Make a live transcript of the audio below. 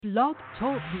Blog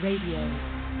Talk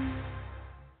Radio.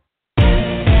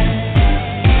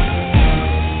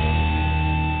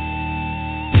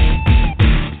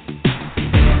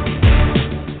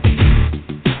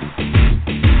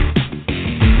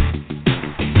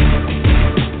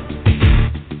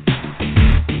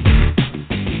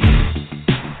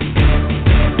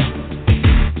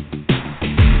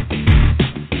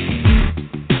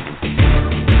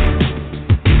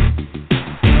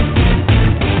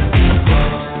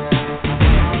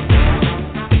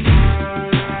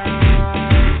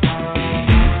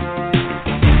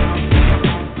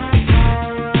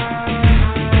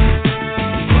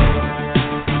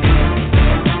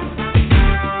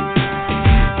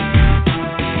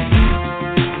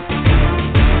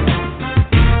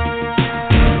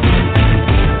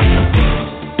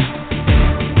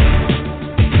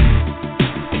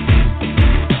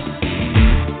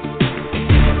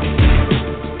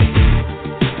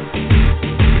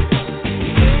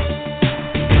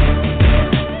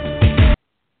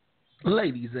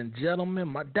 Ladies and gentlemen,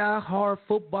 my die-hard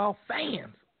football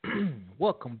fans,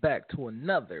 welcome back to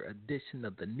another edition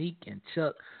of the Nique and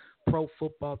Chuck Pro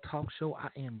Football Talk Show. I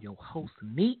am your host,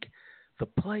 Nique, the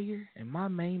player, and my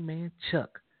main man,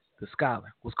 Chuck, the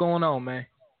scholar. What's going on, man?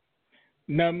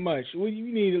 Nothing much. Well,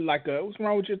 you need what's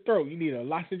wrong with your throat? You need a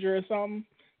lozenge or something?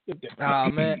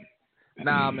 Man.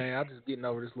 Nah, man, I'm just getting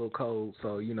over this little cold,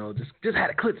 so, just had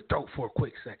to clear the throat for a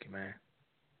quick second, man.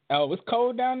 Oh, it's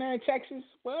cold down there in Texas?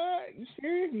 What? You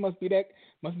serious? Must be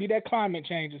that climate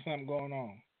change or something going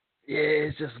on. Yeah,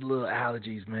 it's just a little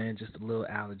allergies, man. Just a little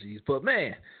allergies. But,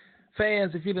 man,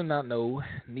 fans, if you do not know,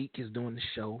 Nique is doing the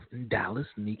show in Dallas.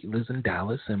 Nique lives in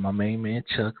Dallas, and my main man,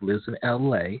 Chuck, lives in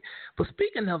L.A. But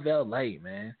speaking of L.A.,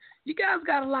 man, you guys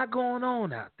got a lot going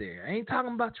on out there. I ain't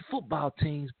talking about your football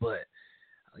teams, but,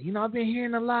 I've been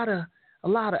hearing a lot of,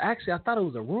 actually, I thought it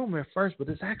was a rumor at first, but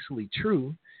it's actually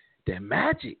true.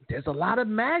 There's a lot of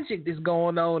magic that's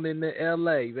going on in the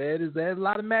L.A., man. Is there a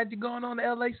lot of magic going on in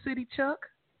L.A. City, Chuck?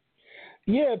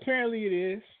 Yeah, apparently it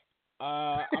is.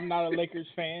 I'm not a Lakers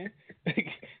fan.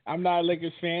 I'm not a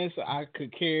Lakers fan, so I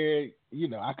could care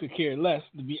less,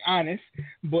 to be honest.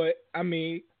 But, I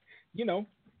mean,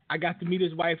 I got to meet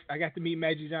his wife. I got to meet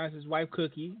Magic Johnson's wife,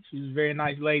 Cookie. She was a very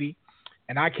nice lady.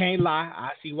 And I can't lie. I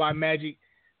see why Magic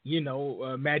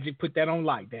put that on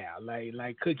lockdown.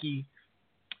 Like Cookie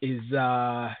is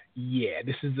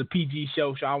this is a PG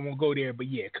show, so I won't go there. But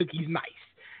yeah, Cookie's nice.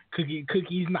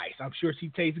 Cookie's nice. I'm sure she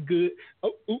tastes good.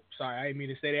 Oh, oops, sorry, I didn't mean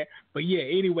to say that. But yeah,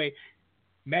 anyway,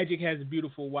 Magic has a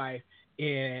beautiful wife,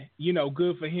 and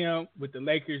good for him with the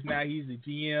Lakers. Now he's the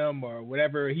GM or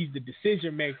whatever. He's the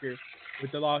decision maker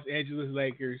with the Los Angeles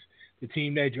Lakers, the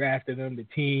team that drafted him, the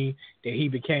team that he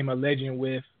became a legend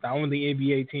with, the only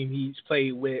NBA team he's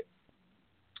played with.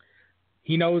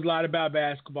 He knows a lot about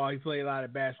basketball. He played a lot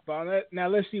of basketball. Now,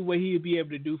 let's see what he'll be able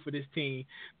to do for this team.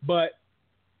 But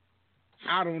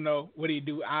I don't know what he'd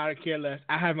do. I care less.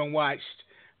 I haven't watched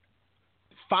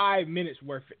 5 minutes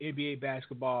worth of NBA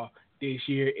basketball this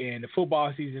year, and the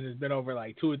football season has been over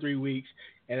like 2 or 3 weeks,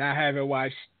 and I haven't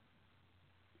watched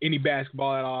any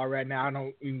basketball at all right now. I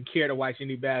don't even care to watch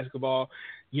any basketball.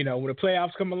 When the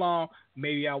playoffs come along,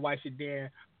 maybe I'll watch it then.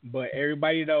 But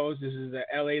everybody knows this is the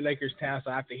L.A. Lakers town,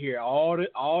 so I have to hear all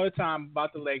the time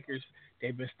about the Lakers.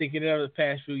 They've been sticking it up the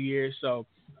past few years. So,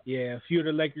 yeah, a few of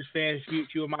the Lakers fans, a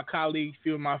few of my colleagues, a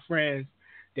few of my friends,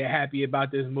 they're happy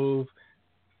about this move.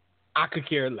 I could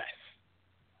care less.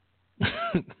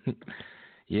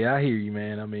 Yeah, I hear you,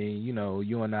 man. I mean,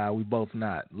 you and I, we both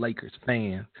not Lakers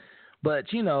fans. But,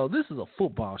 this is a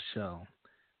football show.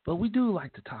 But we do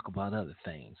like to talk about other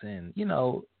things. And,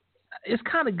 it's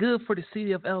kind of good for the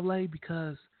city of L.A.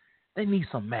 because they need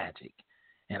some magic.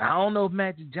 And I don't know if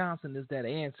Magic Johnson is that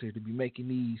answer to be making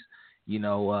these,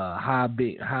 high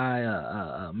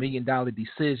 $1 million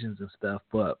decisions and stuff.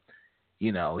 But,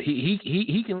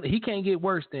 he can't get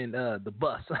worse than the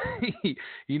bus.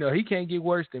 He can't get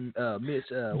worse than Mitch.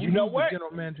 What? The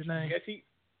general manager name? Yes, he.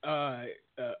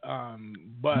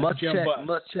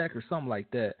 Muschek or something like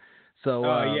that. So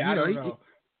I don't know.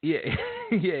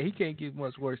 He can't get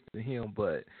much worse than him,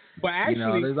 but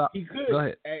actually, he could. Go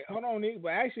ahead. Hey, hold on, Nick.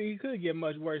 But actually, he could get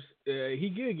much worse.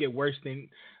 He could get worse than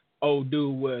old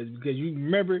dude was, because you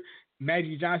remember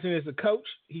Magic Johnson as a coach,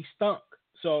 he stunk.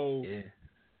 So,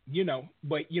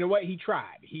 but you know what? He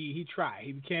tried. He tried.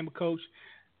 He became a coach.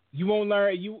 You won't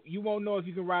learn. You won't know if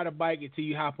you can ride a bike until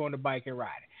you hop on the bike and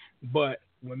ride it. But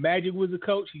when Magic was a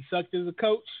coach, he sucked as a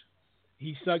coach.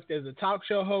 He sucked as a talk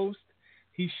show host.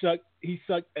 He sucked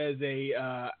as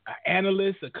a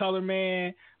analyst, a color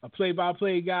man, a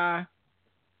play-by-play guy.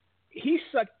 He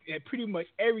sucked at pretty much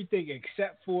everything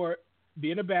except for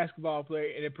being a basketball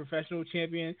player and a professional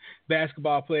champion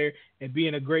basketball player and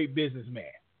being a great businessman.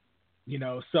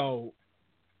 So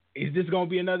is this going to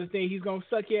be another thing he's going to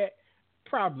suck at?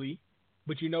 Probably.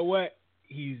 But you know what?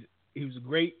 He was a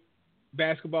great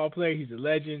basketball player. He's a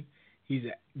legend. He's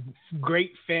a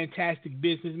great, fantastic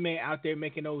businessman out there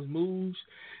making those moves.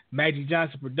 Magic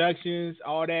Johnson Productions,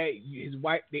 all that. His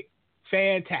wife,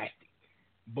 fantastic.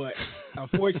 But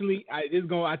unfortunately, I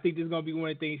think this is gonna be one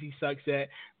of the things he sucks at.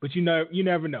 But you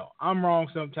never know. I'm wrong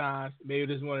sometimes. Maybe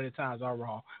this is one of the times I'm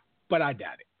wrong, but I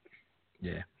doubt it.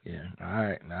 Yeah.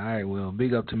 All right. Well,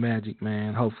 big up to Magic,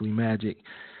 man. Hopefully, Magic,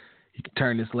 he can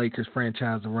turn this Lakers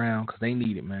franchise around because they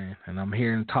need it, man. And I'm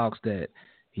hearing talks that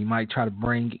he might try to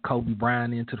bring Kobe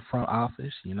Bryant into the front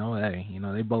office.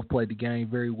 They both played the game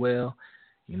very well.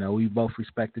 We both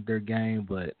respected their game,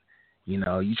 but you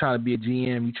trying to be a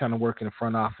GM, you trying to work in the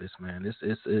front office, man.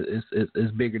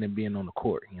 It's bigger than being on the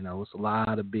court. It's a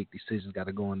lot of big decisions got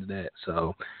to go into that.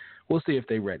 So we'll see if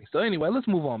they're ready. So anyway, let's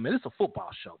move on, man. It's a football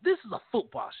show. This is a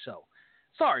football show.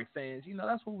 Sorry, fans.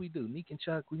 That's what we do. Nique and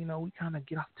Chuck, we kind of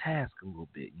get off task a little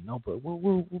bit, but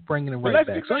we're bringing it right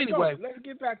back. So anyway, let's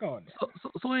get back on it.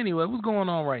 So anyway, what's going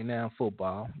on right now in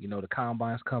football? The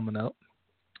Combine's coming up.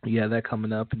 Yeah, that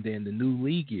coming up, and then the new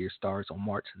league year starts on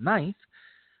March 9th,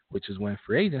 which is when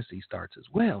free agency starts as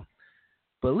well.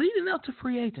 But leading up to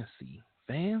free agency,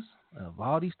 fans, of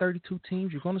all these 32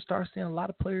 teams, you're going to start seeing a lot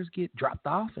of players get dropped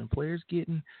off and players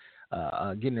getting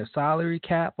their salary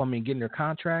cap. Getting their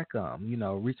contract,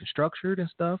 reconstructured and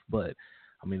stuff. But,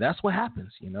 that's what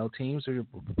happens. Teams are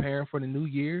preparing for the new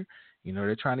year.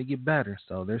 They're trying to get better.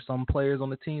 So there's some players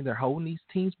on the team, they're holding these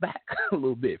teams back a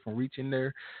little bit from reaching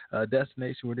their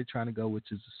destination where they're trying to go,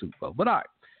 which is the Super Bowl. But all right.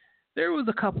 There was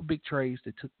a couple big trades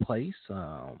that took place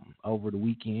over the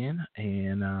weekend,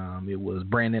 and it was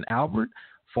Brandon Albert,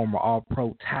 former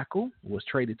All-Pro tackle, was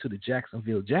traded to the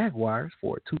Jacksonville Jaguars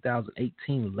for a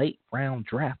 2018 late-round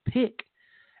draft pick.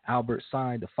 Albert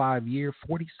signed a 5-year,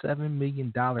 $47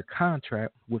 million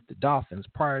contract with the Dolphins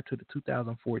prior to the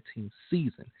 2014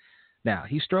 season. Now,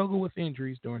 he struggled with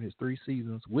injuries during his 3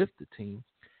 seasons with the team.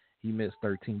 He missed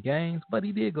 13 games, but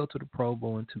he did go to the Pro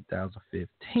Bowl in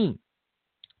 2015.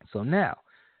 So now,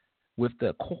 with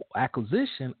the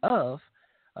acquisition of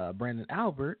Brandon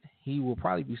Albert, he will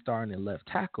probably be starting at left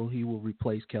tackle. He will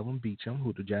replace Kelvin Beachum,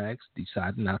 who the Jags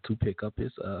decided not to pick up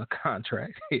his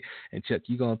contract. And Chuck,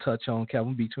 you're going to touch on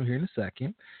Kelvin Beachum here in a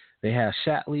second. They have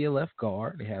Shatley at left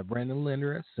guard. They have Brandon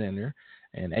Linder at center,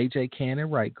 and A.J. Cann at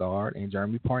right guard, and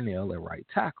Jeremy Parnell at right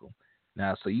tackle.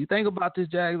 Now, so you think about this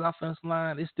Jags offensive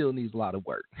line, it still needs a lot of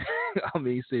work.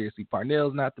 Seriously,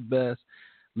 Parnell's not the best.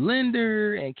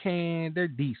 Linder and Cann, they're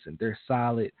decent. They're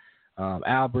solid.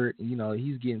 Albert,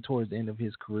 he's getting towards the end of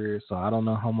his career, so I don't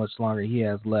know how much longer he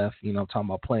has left, talking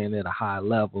about playing at a high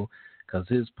level, because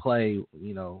his play,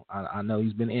 I know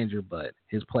he's been injured, but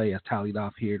his play has tallied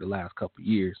off here the last couple of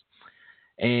years.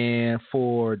 And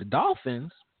for the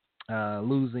Dolphins,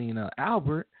 losing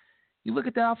Albert, you look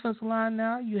at the offensive line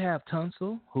now, you have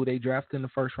Tunsil, who they drafted in the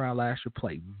first round last year,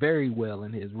 played very well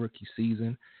in his rookie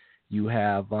season. You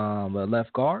have a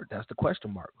left guard. That's the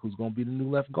question mark. Who's going to be the new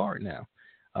left guard now?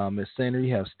 At center,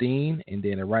 you have Steen, and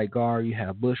then at right guard, you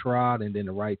have Bushrod, and then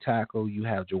the right tackle, you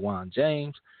have Jawan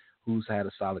James, who's had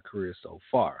a solid career so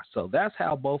far. So that's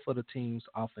how both of the teams'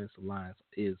 offensive lines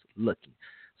is looking.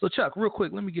 So, Chuck, real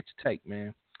quick, let me get your take,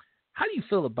 man. How do you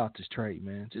feel about this trade,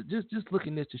 man? Just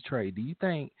looking at this trade, do you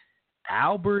think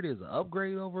Albert is an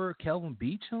upgrade over Kelvin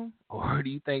Beachum, or do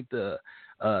you think the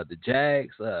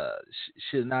Jags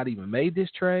should not even made this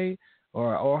trade,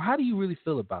 or how do you really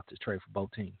feel about this trade for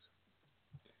both teams?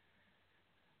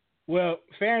 Well,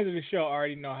 fans of the show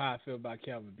already know how I feel about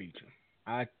Kelvin Beachum.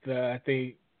 I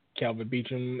think Kelvin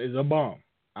Beachum is a bum.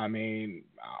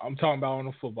 I'm talking about on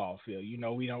the football field.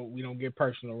 We don't get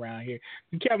personal around here.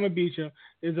 But Kelvin Beachum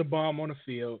is a bum on the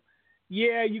field.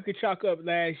 Yeah, you could chalk up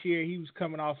last year. He was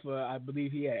coming off, I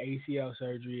believe he had ACL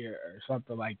surgery or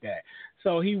something like that.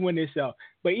 So he went himself.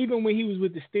 But even when he was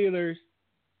with the Steelers,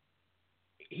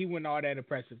 he wasn't all that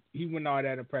impressive. He wasn't all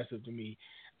that impressive to me.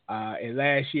 And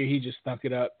last year, he just stunk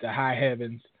it up to high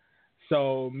heavens.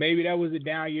 So maybe that was a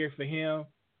down year for him.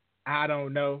 I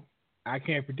don't know. I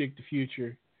can't predict the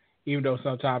future, even though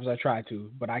sometimes I try to,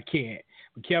 but I can't.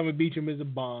 But Kelvin Beachum is a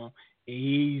bum, and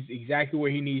he's exactly where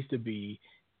he needs to be.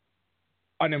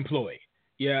 Unemployed.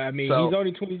 Yeah, he's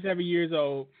only 27 years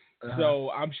old,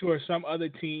 so I'm sure some other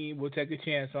team will take a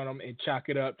chance on him and chalk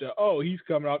it up to, he's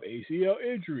coming off ACL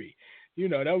injury.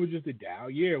 That was just a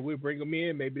down year. We'll bring him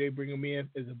in. Maybe they bring him in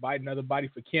as another body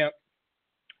for camp.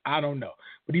 I don't know.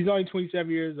 But he's only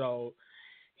 27 years old.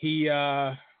 He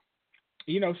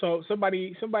So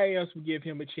somebody else would give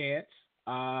him a chance.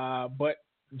 But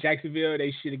Jacksonville,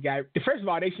 they should have got. First of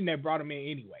all, they shouldn't have brought him in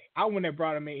anyway. I wouldn't have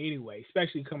brought him in anyway,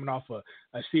 especially coming off a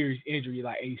serious injury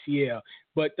like ACL.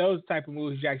 But those type of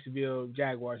moves Jacksonville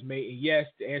Jaguars made. And yes,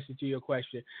 to answer to your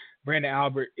question, Brandon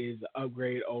Albert is an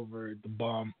upgrade over the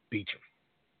bum Beachum.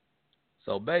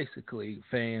 So basically,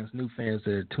 new fans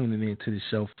that are tuning into the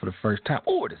show for the first time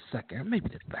or the second, maybe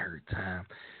the third time,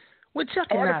 when Chuck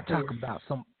and I talk about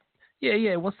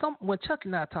when Chuck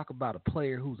and I talk about a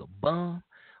player who's a bum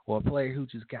or a player who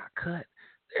just got cut,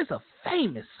 there's a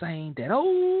famous saying that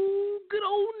good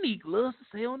old Nique loves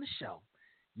to say on the show.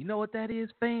 You know what that is,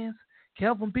 fans?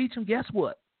 Kelvin Beachum, guess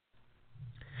what?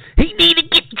 He need to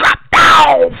get dropped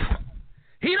off.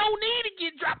 He don't need to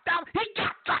get dropped off. He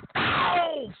got dropped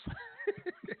off.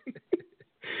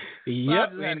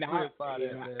 Yep, I had to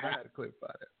clarify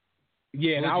that.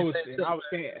 Yeah, and I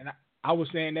was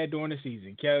saying that during the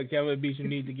season. Kelvin Beachum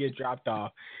needs to get dropped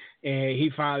off, and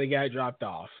he finally got dropped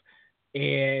off.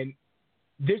 And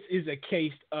this is a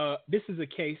case of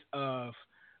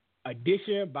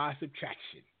addition by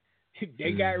subtraction.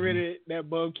 They got rid of that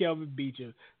bum Kelvin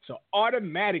Beachum, so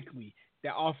automatically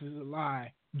that offensive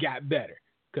line got better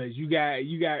because you got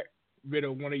rid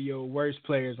of one of your worst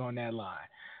players on that line.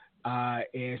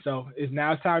 And so it's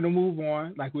time to move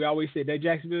on. Like we always said, that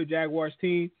Jacksonville Jaguars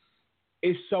team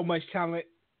is so much talent,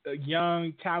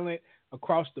 young talent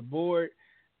across the board.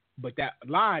 But that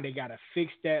line, they gotta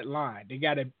fix that line. They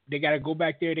gotta go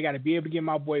back there. They gotta be able to give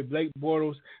my boy Blake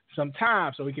Bortles some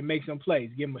time so he can make some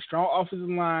plays. Give him a strong offensive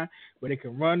line where they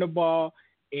can run the ball,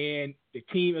 and the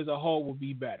team as a whole will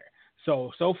be better.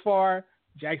 So far,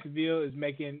 Jacksonville is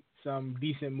making some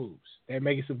decent moves. They're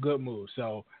making some good moves.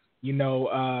 So,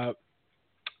 Tom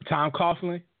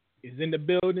Coughlin is in the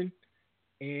building,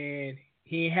 and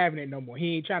he ain't having it no more.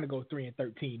 He ain't trying to go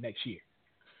 3-13 next year.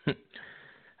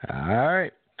 All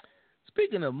right.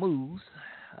 Speaking of moves,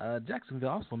 Jacksonville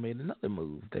also made another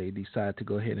move. They decided to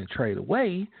go ahead and trade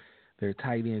away their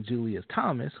tight end Julius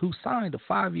Thomas, who signed a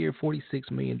 5-year,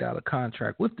 $46 million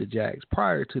contract with the Jags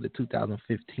prior to the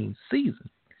 2015 season.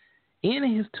 In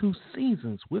his 2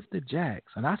 seasons with the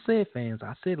Jags, and I said, fans,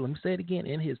 let me say it again,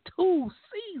 in his 2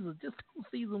 seasons, just 2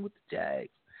 seasons with the Jags,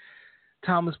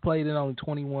 Thomas played in only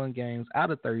 21 games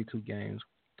out of 32 games.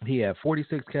 He had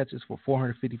 46 catches for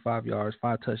 455 yards,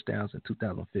 5 touchdowns in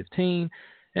 2015.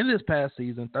 And this past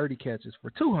season, 30 catches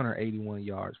for 281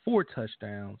 yards, 4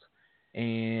 touchdowns.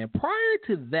 And prior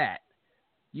to that,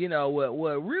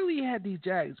 what really had these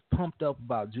Jags pumped up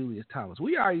about Julius Thomas,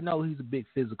 we already know he's a big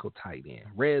physical tight end.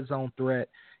 Red zone threat,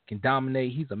 can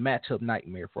dominate. He's a matchup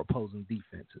nightmare for opposing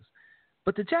defenses.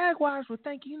 But the Jaguars were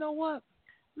thinking, you know what?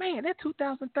 Man, that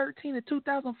 2013 and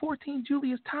 2014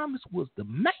 Julius Thomas was the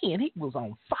man. He was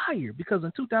on fire because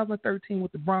in 2013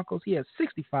 with the Broncos, he had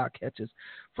 65 catches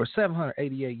for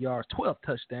 788 yards, 12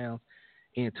 touchdowns.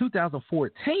 In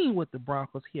 2014 with the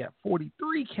Broncos, he had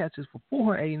 43 catches for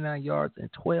 489 yards and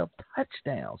 12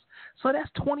 touchdowns. So that's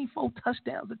 24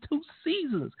 touchdowns in 2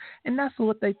 seasons. And that's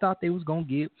what they thought they was going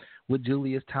to get with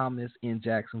Julius Thomas in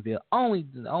Jacksonville, only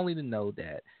to know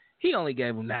that he only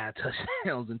gave him 9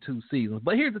 touchdowns in 2 seasons.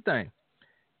 But here's the thing.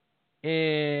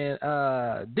 In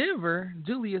Denver,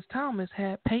 Julius Thomas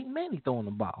had Peyton Manning throwing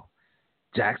the ball.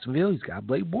 Jacksonville, he's got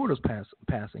Blake Bortles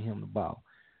passing him the ball.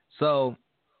 So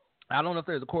I don't know if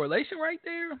there's a correlation right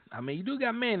there. I mean, you do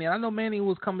got Manning. I know Manning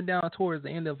was coming down towards the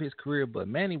end of his career, but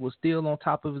Manning was still on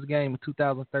top of his game in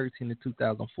 2013 and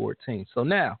 2014. So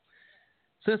now,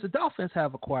 since the Dolphins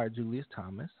have acquired Julius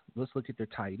Thomas, let's look at their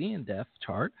tight end depth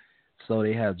chart. So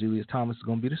they have Julius Thomas is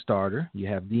going to be the starter. You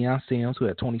have DeSean Sims, who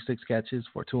had 26 catches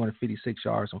for 256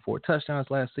 yards and 4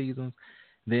 touchdowns last season.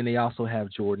 Then they also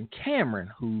have Jordan Cameron,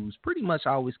 who's pretty much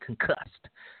always concussed.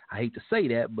 I hate to say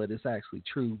that, but it's actually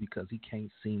true because he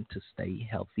can't seem to stay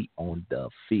healthy on the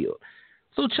field.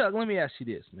 So, Chuck, let me ask you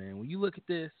this, man. When you look at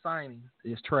this signing,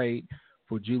 this trade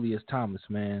for Julius Thomas,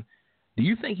 man, do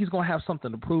you think he's going to have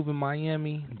something to prove in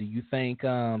Miami? Do you think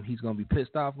he's going to be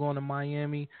pissed off going to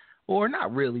Miami? Or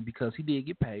not really, because he did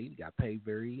get paid. He got paid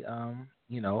very,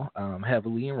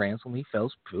 heavily in ransom. He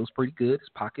feels pretty good. His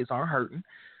pockets aren't hurting.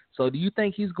 So do you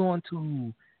think he's going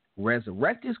to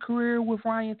resurrect his career with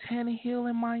Ryan Tannehill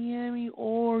in Miami,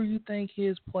 or you think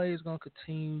his play is going to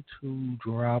continue to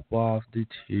drop off,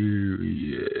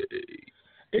 deteriorate?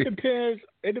 It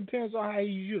depends on how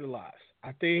he's utilized.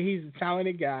 I think he's a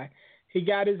talented guy. He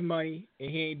got his money,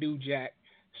 and he ain't do jack.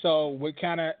 So what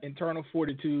kind of internal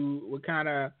fortitude, what kind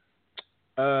of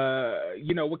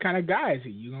guy is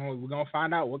he? We're gonna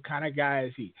find out what kind of guy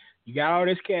is he. You got all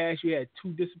this cash. You had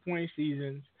 2 disappointing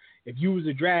seasons. If you was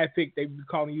a draft pick, they'd be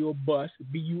calling you a bust,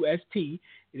 B-U-S-T.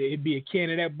 It'd be a can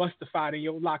of that bustified in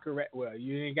your locker. Well,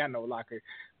 you ain't got no locker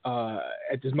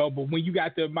at this moment. But when you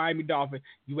got the Miami Dolphins,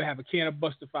 you would have a can of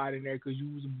bustified in there because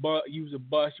you was a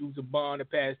bust, you was a bum the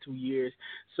past 2 years.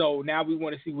 So now we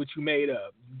want to see what you made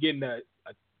of. You're getting a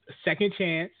second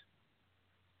chance.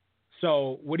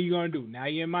 So what are you going to do? Now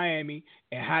you're in Miami,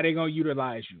 and how they going to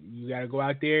utilize you? You got to go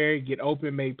out there, get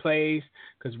open, make plays,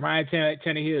 because Ryan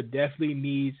Tannehill definitely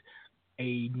needs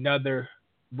another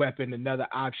weapon, another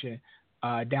option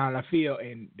down the field,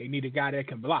 and they need a guy that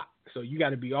can block. So you got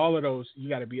to be all of those. You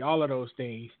got to be all of those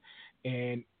things.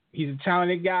 And he's a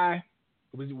talented guy.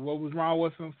 What was wrong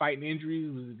with him? Fighting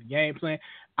injuries? Was it the game plan?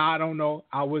 I don't know.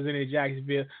 I wasn't in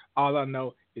Jacksonville. All I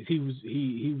know is he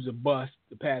was a bust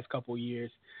the past couple of years.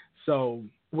 So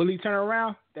will he turn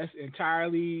around? That's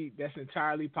entirely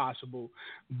possible.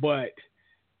 But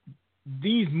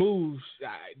these moves,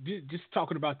 just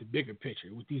talking about the bigger picture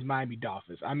with these Miami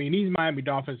Dolphins. I mean, these Miami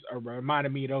Dolphins are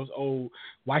reminding me of those old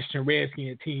Washington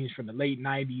Redskins teams from the late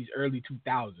 90s, early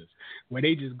 2000s, where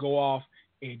they just go off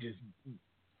and just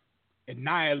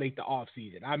annihilate the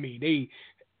offseason. I mean, they,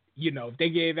 if they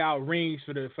gave out rings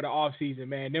for the offseason,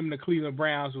 man, them and the Cleveland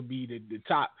Browns would be the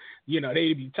top,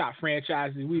 they'd be top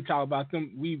franchises. We talk about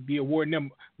them, we'd be awarding them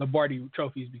Lombardi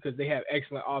trophies because they have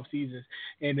excellent off seasons.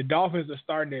 And the Dolphins are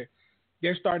starting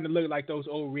to look like those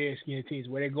old Redskins teams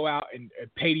where they go out and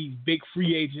pay these big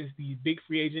free agents, these big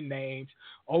free agent names,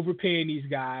 overpaying these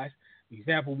guys.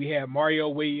 Example, we have Mario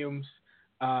Williams.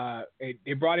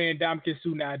 They brought in Ndamukong Suh.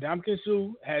 Now, Ndamukong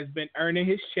Suh has been earning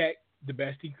his check the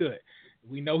best he could.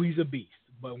 We know he's a beast.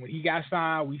 But when he got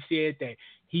signed, we said that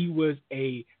he was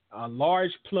a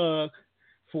large plug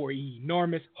for an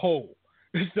enormous hole.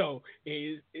 So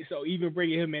even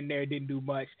bringing him in there didn't do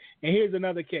much. And here's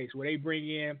another case where they bring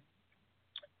in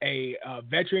a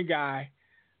veteran guy.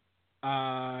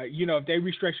 If they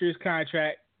restructure his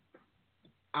contract,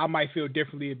 I might feel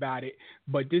differently about it.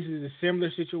 But this is a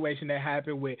similar situation that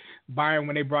happened with Byron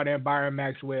when they brought in Byron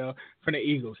Maxwell from the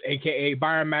Eagles, a.k.a.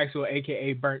 Byron Maxwell,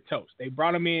 a.k.a. Burnt Toast. They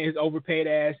brought him in, his overpaid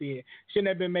ass. He shouldn't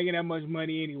have been making that much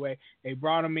money anyway. They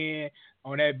brought him in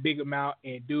on that big amount,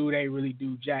 and dude ain't really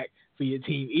do jack for your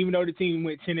team. Even though the team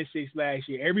went 10-6 last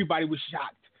year, everybody was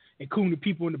shocked. Including the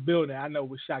people in the building, I know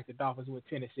was shocked the Dolphins went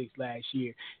 10-6 last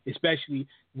year, especially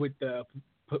with the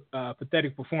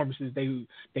pathetic performances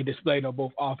they displayed on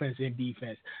both offense and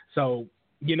defense. So,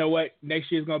 you know what? Next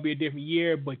year is going to be a different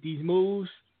year, but these moves,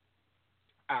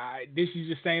 this is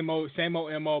the same old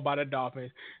MO by the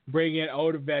Dolphins. Bring in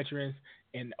older veterans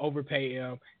and overpay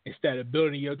them instead of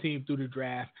building your team through the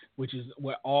draft, which is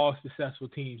what all successful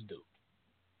teams do.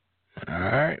 All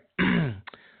right.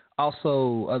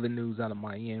 Also, other news out of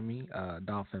Miami,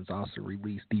 Dolphins also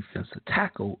released defensive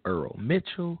tackle Earl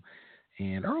Mitchell.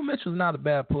 And Earl Mitchell's not a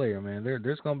bad player, man.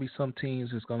 There's going to be some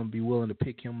teams that's going to be willing to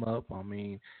pick him up. I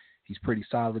mean, he's pretty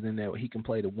solid in that he can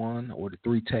play the 1 or the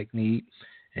 3 technique,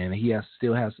 and he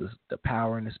still has the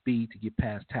power and the speed to get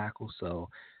past tackles. So,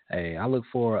 hey, I look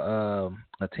for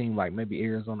a team like maybe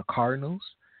Arizona Cardinals.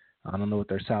 I don't know what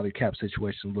their salary cap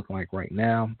situation is looking like right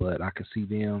now, but I could see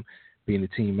them being the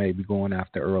team maybe going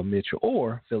after Earl Mitchell,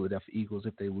 or Philadelphia Eagles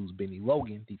if they lose Benny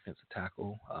Logan, defensive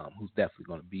tackle, who's definitely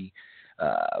going to be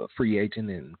a free agent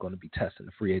and going to be testing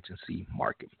the free agency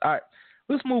market. All right,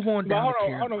 let's move on down.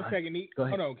 Hold on a second, Nique.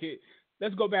 Hold on, kid.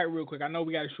 Let's go back real quick. I know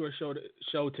we got a short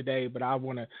show today, but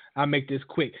I'll make this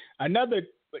quick. Another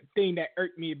thing that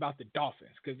irked me about the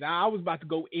Dolphins, because I was about to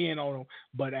go in on them,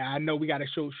 but I know we got a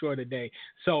show short today.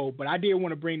 So, but I did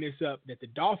want to bring this up, that the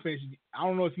Dolphins, I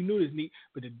don't know if you knew this, Nique,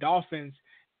 but the Dolphins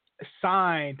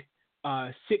signed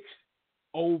 6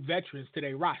 old veterans to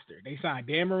their roster. They signed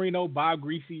Dan Marino, Bob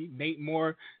Greasy, Nate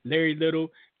Moore, Larry Little,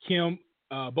 Kim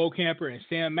Bo Camper, and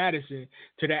Sam Madison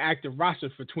to their active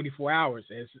roster for 24 hours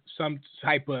as some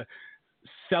type of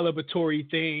celebratory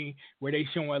thing where they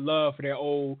showing love for their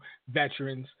old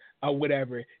veterans or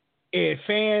whatever. And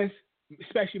fans,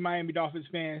 especially Miami Dolphins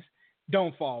fans,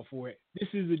 don't fall for it. This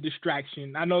is a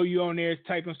distraction. I know you on there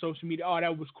typing on social media, oh,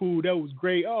 that was cool, that was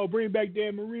great, oh, bring back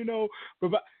Dan Marino.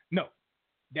 No,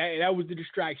 that was the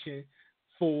distraction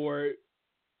for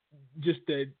just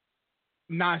the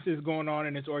nonsense going on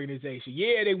in this organization.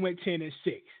 Yeah, they went 10-6,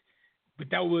 but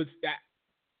that was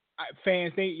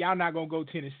fans think y'all not gonna go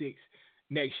 10-6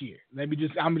 next year. I'm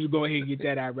just go ahead and get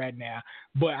that out right now.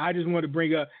 But I just want to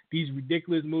bring up these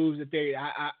ridiculous moves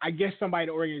that I guess somebody in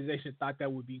the organization thought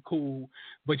that would be cool.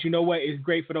 But you know what? It's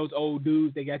great for those old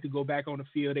dudes. They got to go back on the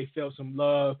field. They felt some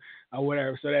love or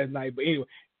whatever. So that's nice. But anyway,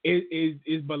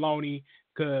 is baloney.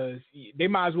 Because they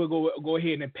might as well go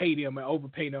ahead and pay them and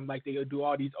overpay them like they do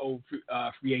all these old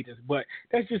free agents. But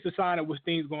that's just a sign of what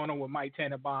things going on with Mike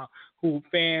Tannenbaum, who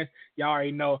fans, y'all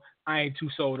already know I ain't too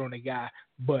sold on the guy.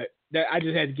 But I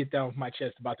just had to get that off my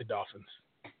chest about the Dolphins.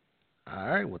 All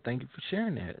right. Well, thank you for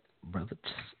sharing that, Brother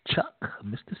Chuck,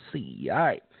 Mr. C. All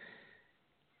right.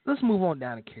 Let's move on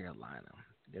down to Carolina.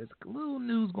 There's a little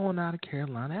news going out of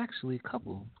Carolina. Actually, a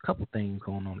couple things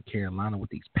going on in Carolina with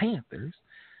these Panthers.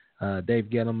 Dave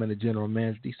Gettleman, the general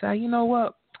manager, decided, you know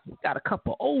what, we got a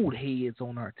couple old heads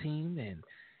on our team, and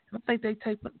I think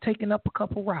they've taken up a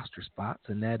couple roster spots,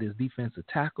 and that is defensive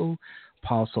tackle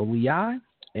Paul Soliai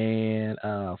and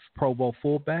Pro Bowl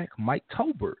fullback Mike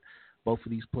Tolbert. Both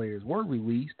of these players were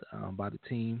released by the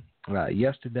team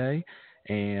yesterday,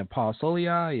 and Paul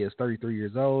Soliai is 33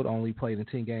 years old, only played in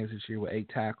 10 games this year with 8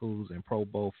 tackles, and Pro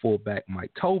Bowl fullback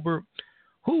Mike Tolbert,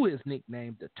 who is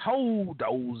nicknamed the Toe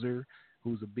Dozer,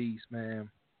 who's a beast, man.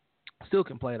 Still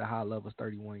can play at a high level, is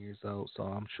 31 years old, so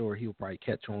I'm sure he'll probably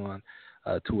catch on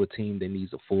to a team that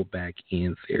needs a fullback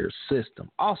in their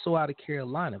system. Also out of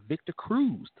Carolina, Victor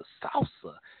Cruz, the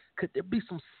salsa. Could there be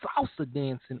some salsa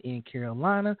dancing in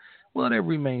Carolina? Well, that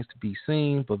remains to be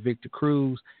seen, but Victor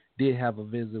Cruz did have a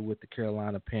visit with the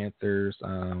Carolina Panthers.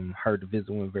 Heard the visit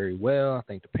went very well. I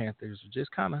think the Panthers are just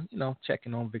kind of,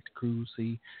 checking on Victor Cruz,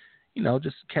 see,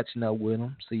 just catching up with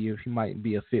him, see if he might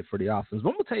be a fit for the offense. But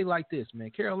I'm going to tell you like this, man.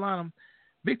 Carolina,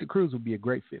 Victor Cruz would be a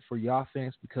great fit for your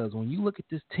offense because when you look at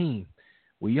this team,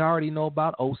 we already know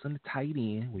about Olsen, the tight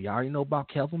end. We already know about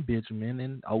Kelvin Benjamin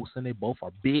and Olsen. They both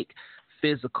are big,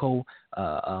 physical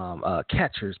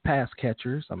catchers, pass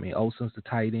catchers. I mean, Olsen's the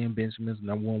tight end. Benjamin's the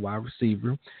number 1 wide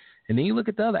receiver. And then you look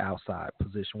at the other outside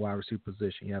position, wide receiver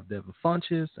position. You have Devin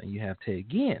Funchess and you have Ted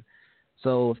Ginn.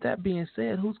 So with that being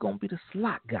said, who's going to be the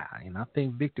slot guy? And I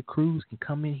think Victor Cruz can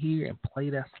come in here and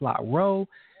play that slot role,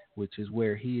 which is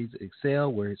where he's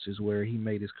excelled, which is where he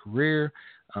made his career,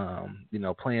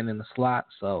 playing in the slot.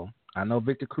 So I know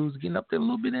Victor Cruz is getting up there a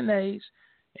little bit in age.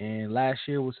 And last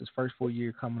year was his first full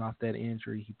year coming off that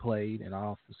injury. He played in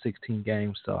all 16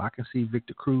 games. So I can see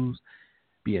Victor Cruz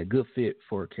be a good fit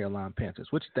for Carolina Panthers.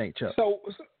 What you think, Chuck? So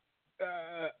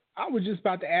I was just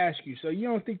about to ask you, so you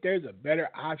don't think there's a better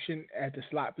option at the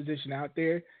slot position out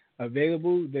there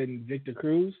available than Victor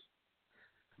Cruz?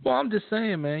 Well, I'm just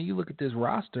saying, man, you look at this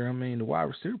roster, I mean, the wide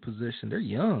receiver position, they're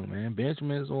young, man.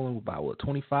 Benjamin is only about,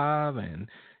 25, and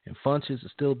Funchess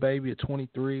is still a baby at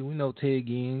 23. We know Ted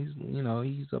Ginn,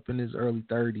 he's up in his early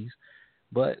 30s.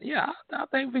 But, yeah, I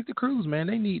think Victor Cruz, man,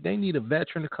 they need a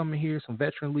veteran to come in here, some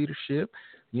veteran leadership,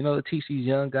 to teach these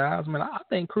young guys. Man, I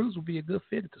think Cruz would be a good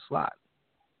fit at the slot.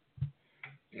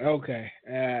 Okay,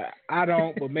 I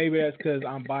don't, but maybe that's because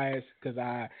I'm biased because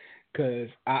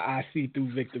I see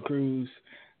through Victor Cruz.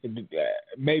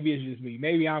 Maybe it's just me.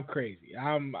 Maybe I'm crazy.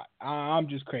 I'm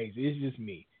just crazy. It's just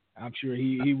me. I'm sure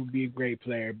he would be a great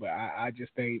player, but I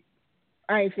just think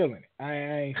I ain't feeling it. I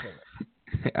ain't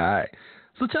feeling it. All right.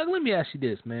 So Chuck, let me ask you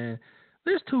this, man.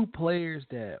 There's 2 players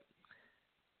that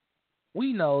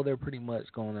we know they're pretty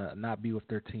much going to not be with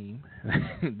their team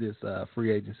this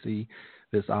free agency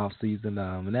this offseason,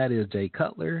 and that is Jay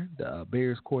Cutler, the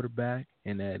Bears quarterback,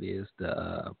 and that is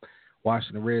the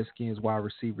Washington Redskins wide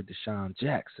receiver DeSean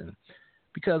Jackson.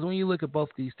 Because when you look at both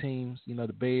these teams,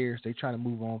 the Bears, they try to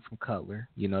move on from Cutler.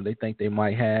 They think they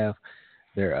might have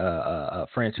their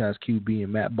franchise QB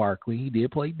in Matt Barkley. He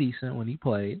did play decent when he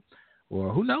played.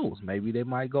 Or who knows? Maybe they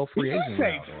might go free agent. You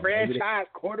say franchise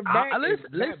quarterback?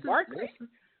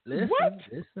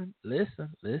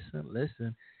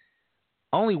 Listen.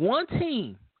 Only one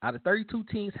team out of 32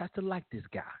 teams has to like this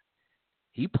guy.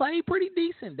 He played pretty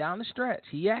decent down the stretch.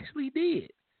 He actually did.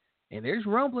 And there's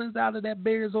rumblings out of that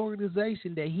Bears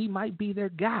organization that he might be their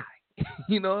guy.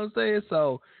 You know what I'm saying?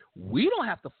 So we don't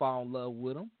have to fall in love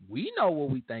with him. We know what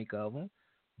we think of him.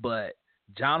 But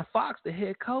John Fox, the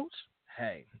head coach,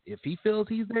 hey, if he feels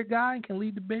he's their guy and can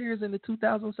lead the Bears in the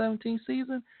 2017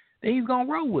 season, then he's going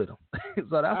to roll with him.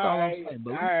 So that's all I'm saying.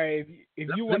 But all right. If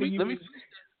you want to use...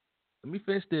 Let me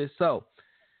finish this. So,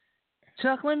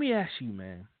 Chuck, let me ask you,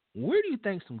 man, where do you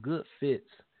think some good fits?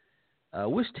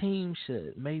 Which team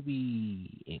should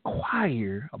maybe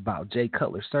inquire about Jay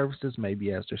Cutler's services,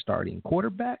 maybe as their starting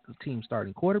quarterback, the team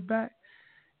starting quarterback?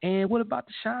 And what about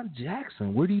DeSean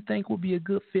Jackson? Where do you think would be a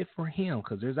good fit for him?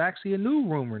 Because there's actually a new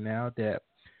rumor now that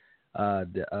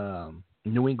the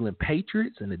New England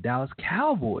Patriots and the Dallas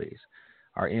Cowboys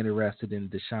are interested in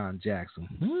DeSean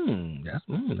Jackson.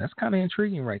 That's kind of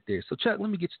intriguing right there. So, Chuck, let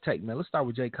me get your take, man. Let's start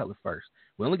with Jay Cutler first.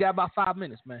 We only got about 5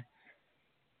 minutes, man.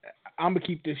 I'm gonna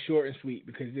keep this short and sweet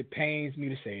because it pains me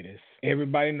to say this.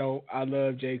 Everybody know I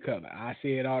love Jay Cutler. I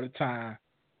say it all the time.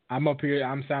 I'm up here.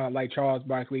 I'm sounding like Charles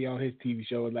Barkley on his TV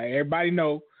show. Like everybody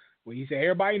know when he say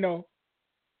everybody know,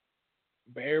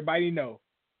 but everybody know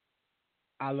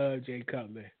I love Jay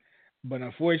Cutler. But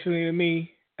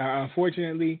unfortunately,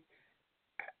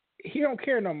 he don't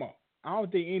care no more. I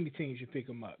don't think any team should pick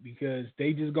him up because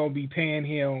they just gonna be paying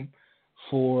him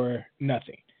for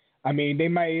nothing. I mean, they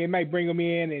might bring him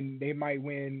in and they might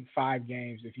win 5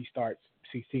 games if he starts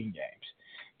 16 games.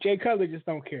 Jay Cutler just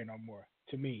don't care no more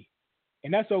to me,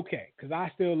 and that's okay because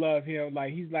I still love him.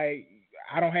 Like he's like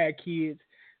I don't have kids,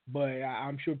 but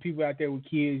I'm sure people out there with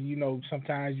kids, you know,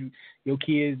 sometimes your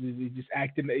kids is just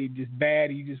acting just bad.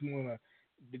 And you just want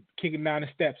to kick him down the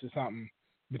steps or something,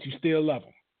 but you still love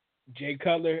him. Jay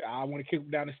Cutler, I want to kick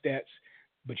him down the steps,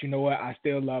 but you know what? I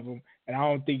still love him, and I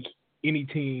don't think any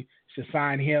team should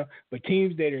sign him. But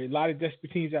teams that are a lot of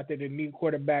desperate teams out there that need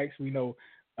quarterbacks. We know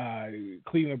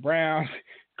Cleveland Browns.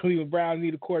 Cleveland Browns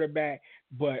need a quarterback,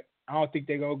 but I don't think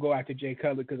they're gonna go after Jay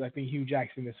Cutler because I think Hugh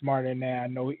Jackson is smarter than that. I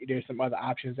know there's some other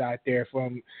options out there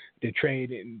from the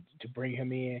trade and to bring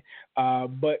him in.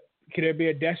 But could there be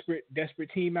a desperate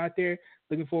team out there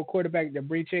looking for a quarterback that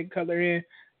bring Jay Cutler in?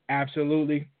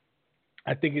 Absolutely.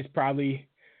 I think it's probably.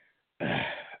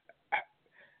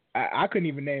 I couldn't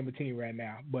even name a team right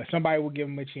now, but somebody will give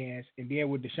him a chance. And then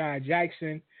with DeSean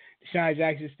Jackson's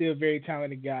still a very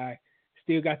talented guy.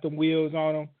 Still got the wheels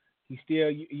on him. He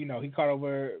still, you know, he caught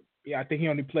over. Yeah, I think he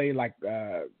only played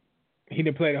he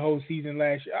didn't play the whole season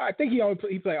last year. I think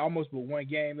he played almost but one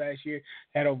game last year.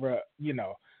 Had over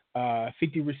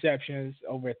 50 receptions,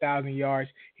 over 1,000 yards.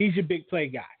 He's a big play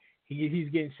guy. He's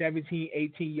getting 17,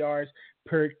 18 yards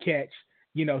per catch.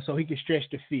 You know, so he can stretch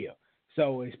the field.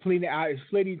 So it's plenty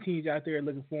of teams out there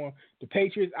looking for him. The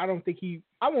Patriots, I won't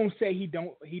say he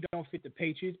don't fit the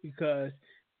Patriots because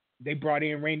they brought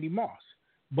in Randy Moss.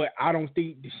 But I don't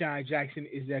think DeSean Jackson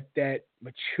is at that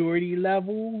maturity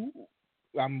level.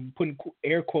 I'm putting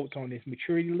air quotes on this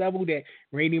maturity level that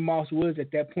Randy Moss was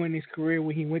at that point in his career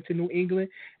when he went to New England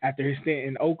after his stint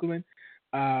in Oakland.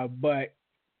 But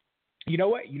you know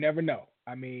what? You never know.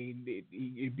 I mean,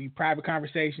 it'd be private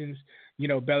conversations. You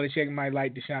know, Belichick might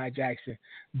like DeSean Jackson,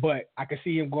 but I could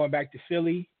see him going back to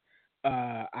Philly.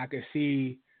 I could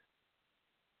see.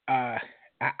 I'm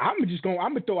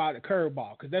gonna throw out a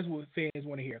curveball because that's what fans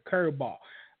want to hear. Curveball.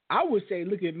 I would say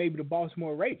look at maybe the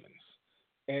Baltimore Ravens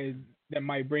as that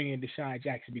might bring in DeSean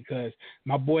Jackson because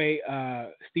my boy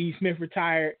Steve Smith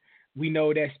retired. We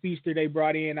know that speedster they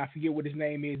brought in. I forget what his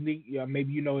name is.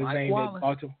 Maybe you know his name.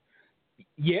 Baltimore.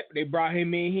 Yep, they brought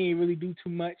him in. He didn't really do too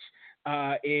much.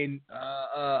 He didn't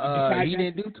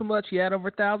do too much. He had over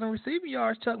 1,000 receiving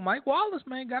yards. Chuck Mike Wallace,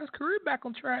 man, got his career back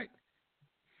on track.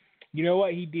 You know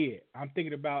what he did? I'm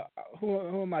thinking about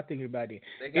who am I thinking about? Then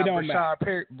they got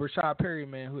Rashad Perry,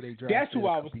 man, who they drafted. That's who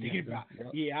I was thinking about.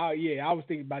 Yep. I was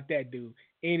thinking about that dude.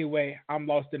 Anyway, I'm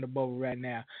lost in the bubble right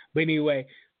now. But anyway,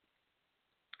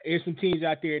 there's some teams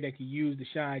out there that can use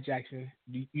DeSean Jackson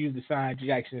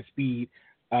speed.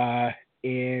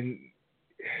 In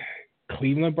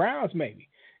Cleveland Browns, maybe.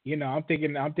 You know, I'm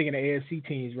thinking the AFC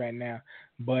teams right now.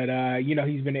 But you know,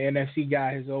 he's been an NFC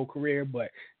guy his whole career.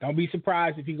 But don't be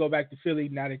surprised if he go back to Philly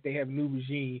now that they have a new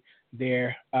regime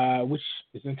there, which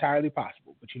is entirely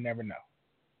possible. But you never know.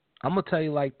 I'm gonna tell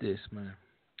you like this, man.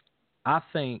 I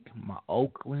think my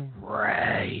Oakland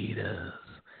Raiders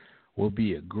will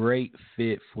be a great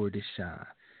fit for DeSean.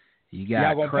 You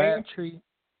got Crabtree.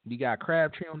 You got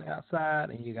Crabtree on the outside,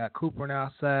 and you got Cooper on the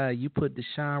outside. You put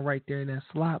DeSean right there in that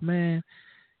slot, man,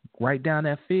 right down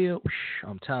that field.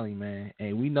 I'm telling you, man.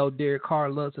 And we know Derek Carr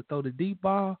loves to throw the deep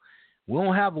ball. We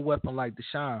don't have a weapon like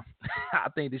DeSean. I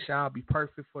think DeSean will be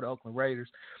perfect for the Oakland Raiders.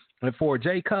 And for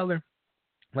Jay Cutler,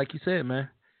 like you said, man,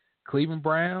 Cleveland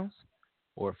Browns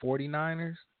or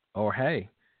 49ers or,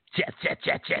 hey, Jets.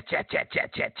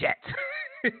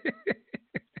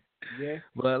 Yeah.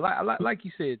 But like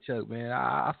you said, Chuck, man,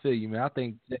 I feel you, man. I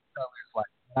think Jay Cutler's like,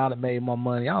 I done made my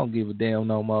money. I don't give a damn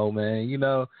no more, man. You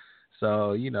know,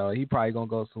 so you know he probably gonna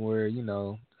go somewhere. You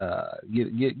know, get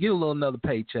a little another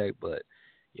paycheck. But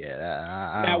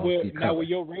yeah, will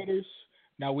your Raiders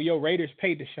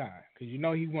pay DeSean? Because you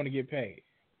know he's going to get paid.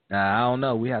 I don't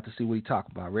know. We have to see what he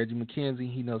talking about. Reggie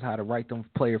McKenzie, he knows how to write them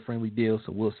player-friendly deals,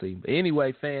 so we'll see. But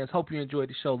anyway, fans, hope you enjoyed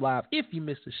the show live. If you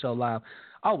missed the show live,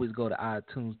 always go to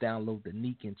iTunes, download the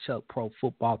Nique and Chuck Pro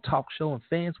Football Talk Show. And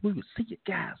fans, we will see you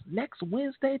guys next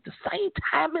Wednesday at the same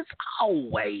time as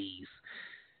always.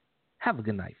 Have a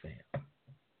good night, fans.